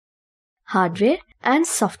hardware and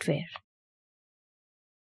software.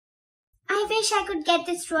 I wish I could get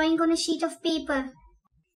this drawing on a sheet of paper.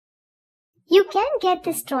 You can get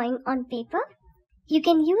this drawing on paper. You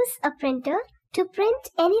can use a printer to print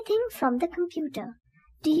anything from the computer.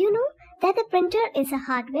 Do you know that the printer is a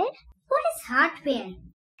hardware? What is hardware?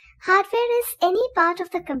 Hardware is any part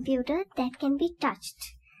of the computer that can be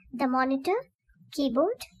touched. The monitor,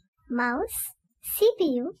 keyboard, mouse,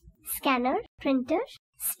 CPU, scanner, printer,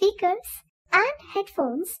 speakers, and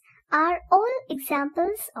headphones are all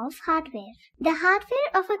examples of hardware. The hardware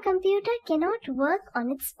of a computer cannot work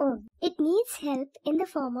on its own. It needs help in the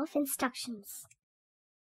form of instructions.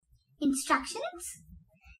 Instructions?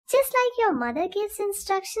 Just like your mother gives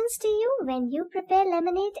instructions to you when you prepare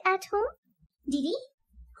lemonade at home. Deedee,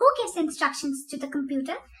 who gives instructions to the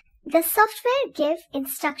computer? The software give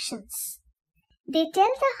instructions. They tell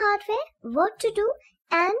the hardware what to do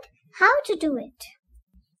and how to do it.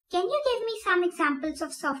 Can you give me some examples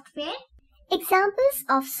of software? Examples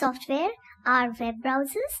of software are web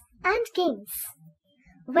browsers and games.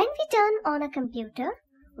 When we turn on a computer,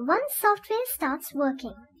 one software starts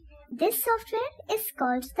working. This software is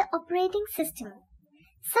called the operating system.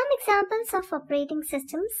 Some examples of operating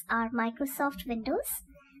systems are Microsoft Windows,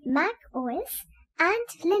 Mac OS, and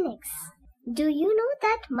Linux. Do you know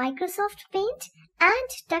that Microsoft Paint and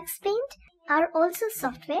Tux Paint are also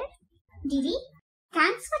software? Deedee,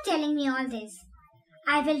 thanks for telling me all this.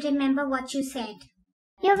 I will remember what you said.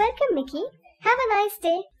 You're welcome, Mickey. Have a nice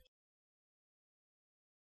day.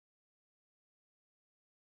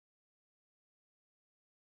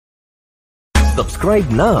 Subscribe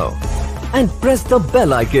now and press the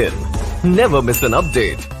bell icon. Never miss an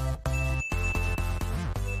update.